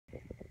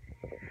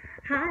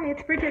Hi,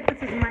 it's Bridgette.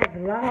 This is my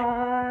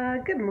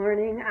vlog. Good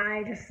morning.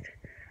 I just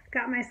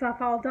got myself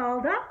all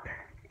dolled up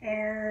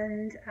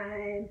and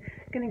I'm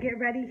going to get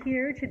ready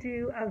here to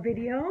do a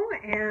video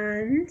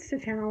and to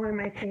channel one of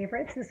my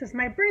favorites. This is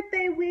my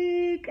birthday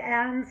week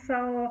and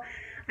so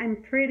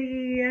I'm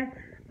pretty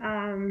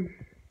much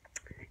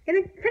in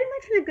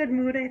a good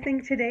mood, I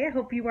think, today. I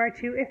hope you are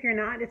too. If you're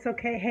not, it's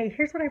okay. Hey,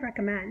 here's what I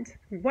recommend.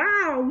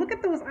 Wow, look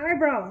at those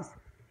eyebrows.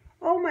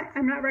 Oh my,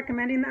 I'm not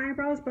recommending the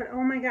eyebrows, but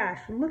oh my gosh,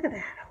 look at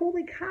that.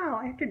 Holy cow,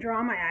 I have to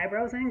draw my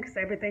eyebrows in because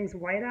everything's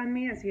white on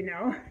me, as you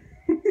know.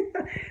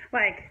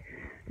 Like,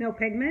 no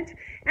pigment.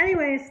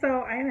 Anyway,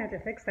 so I'm gonna have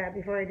to fix that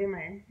before I do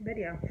my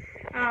video.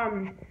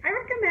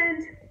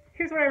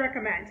 Here's what I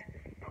recommend.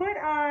 Put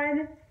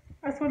on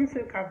a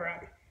swimsuit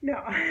cover-up. No,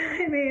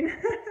 I mean,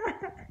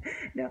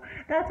 no,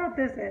 that's what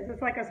this is.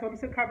 It's like a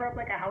swimsuit cover-up,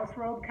 like a house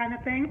robe kind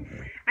of thing.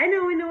 I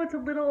know it's a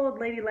little old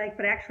lady-like,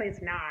 but actually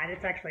it's not.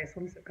 It's actually a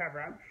swimsuit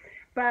cover-up.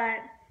 But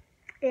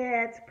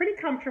it's pretty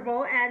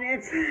comfortable and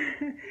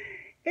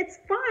it's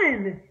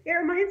fun. It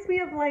reminds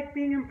me of like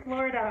being in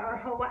Florida or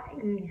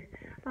Hawaii.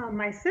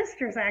 My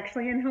sister's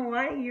actually in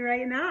Hawaii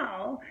right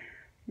now.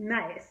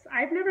 Nice.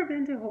 I've never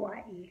been to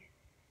Hawaii.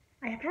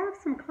 I have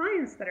some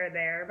clients that are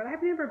there, but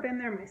I've never been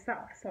there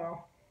myself, so.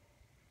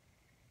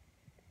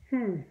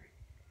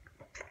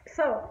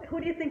 So, who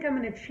do you think I'm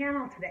going to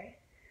channel today?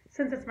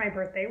 Since it's my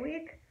birthday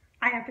week,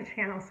 I have to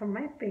channel some of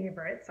my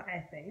favorites, I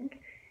think.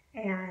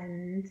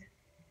 And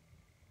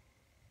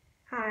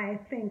I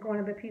think one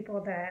of the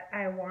people that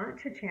I want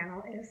to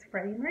channel is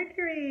Freddie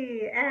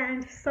Mercury.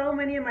 And so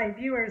many of my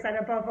viewers at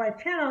Above Life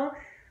Channel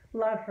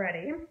love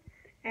Freddie.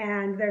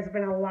 And there's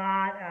been a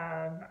lot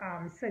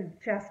of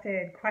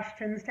suggested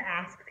questions to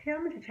ask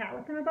him, to chat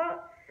with him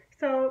about.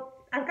 So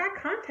I've got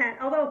content,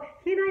 although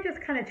he and I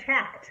just kind of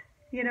chat.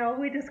 You know,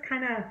 we just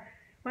kind of,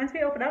 once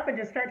we open up and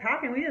just start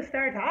talking, we just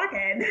start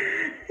talking.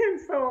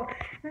 And so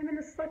I'm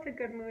in such a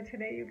good mood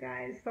today, you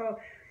guys. So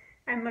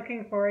I'm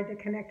looking forward to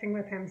connecting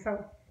with him.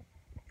 So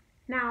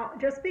now,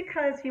 just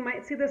because you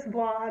might see this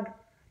vlog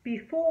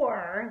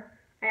before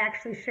I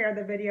actually share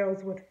the video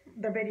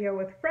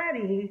with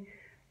Freddie,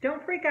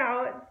 don't freak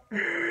out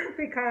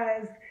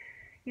because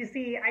you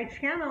see, I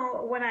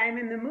channel when I'm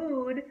in the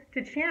mood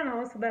to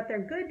channel so that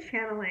they're good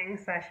channeling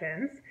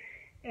sessions.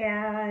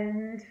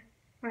 And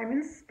I'm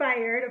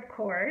inspired, of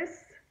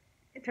course,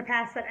 to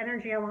pass that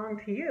energy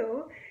along to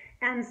you.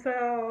 And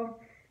so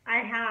I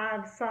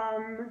have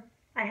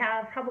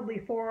probably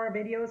 4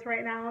 videos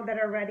right now that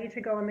are ready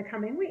to go in the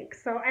coming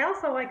weeks. So I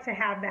also like to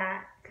have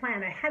that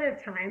plan ahead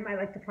of time. I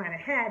like to plan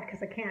ahead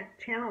because I can't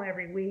channel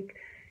every week,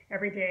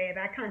 every day,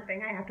 that kind of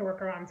thing. I have to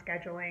work around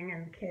scheduling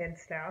and kid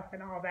stuff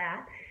and all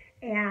that.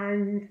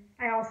 And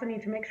I also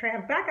need to make sure I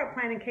have a backup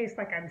plan in case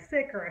like I'm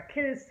sick or a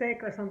kid is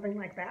sick or something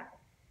like that.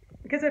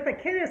 Because if a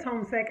kid is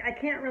homesick, I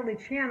can't really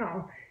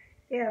channel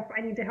if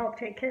I need to help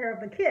take care of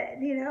the kid,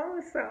 you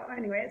know? So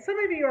anyway, some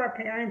of you are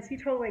parents, you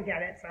totally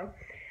get it. So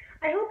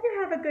I hope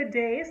you have a good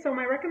day. So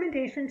my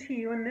recommendation to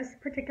you in this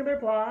particular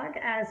blog,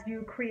 as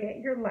you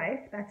create your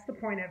life, that's the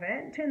point of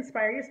it, to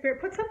inspire your spirit,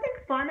 put something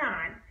fun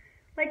on.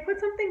 Like put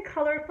something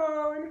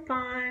colorful and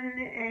fun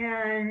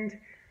and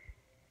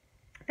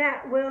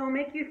that will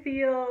make you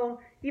feel,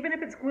 even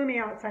if it's gloomy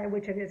outside,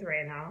 which it is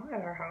right now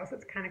at our house,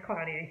 it's kind of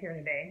cloudy here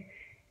today,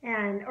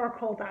 or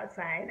cold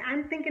outside.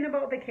 I'm thinking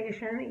about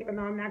vacation, even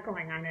though I'm not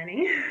going on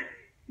any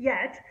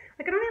yet.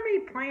 Like I don't have any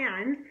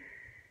planned.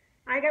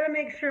 I got to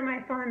make sure my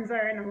funds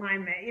are in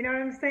alignment. You know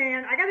what I'm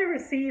saying? I got to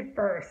receive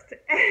first,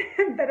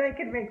 and then I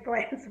can make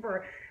plans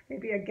for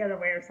maybe a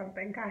getaway or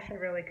something. Gosh, I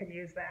really could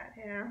use that.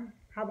 Yeah.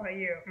 How about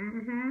you?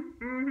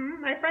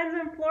 My friends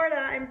in Florida,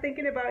 I'm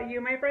thinking about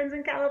you. My friends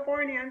in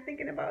California, I'm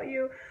thinking about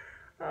you.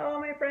 Oh,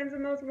 my friends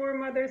in those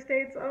warm weather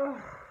states. Oh,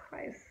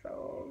 I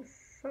so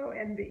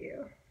envy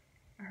you.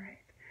 All right.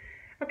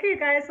 Okay,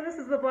 guys, so this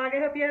is the vlog. I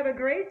hope you have a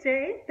great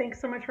day.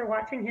 Thanks so much for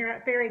watching here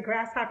at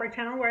FairyGrasshopper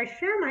channel, where I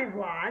share my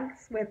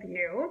vlogs with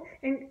you.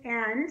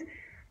 And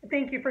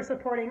thank you for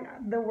supporting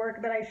the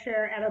work that I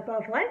share at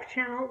Above Life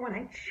channel when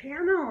I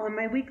channel in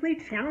my weekly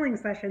channeling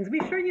sessions. Be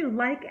sure you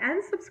like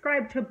and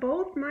subscribe to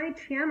both my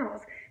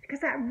channels because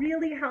that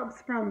really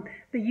helps from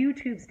the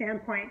YouTube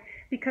standpoint.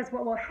 Because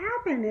what will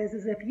happen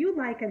is if you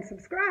like and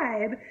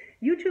subscribe,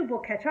 YouTube will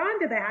catch on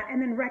to that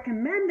and then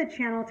recommend the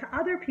channel to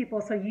other people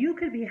so you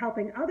could be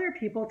helping other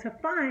people to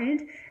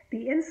find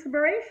the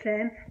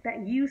inspiration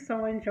that you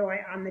so enjoy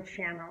on the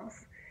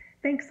channels.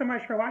 Thanks so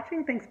much for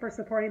watching. Thanks for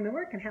supporting the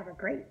work and have a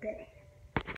great day.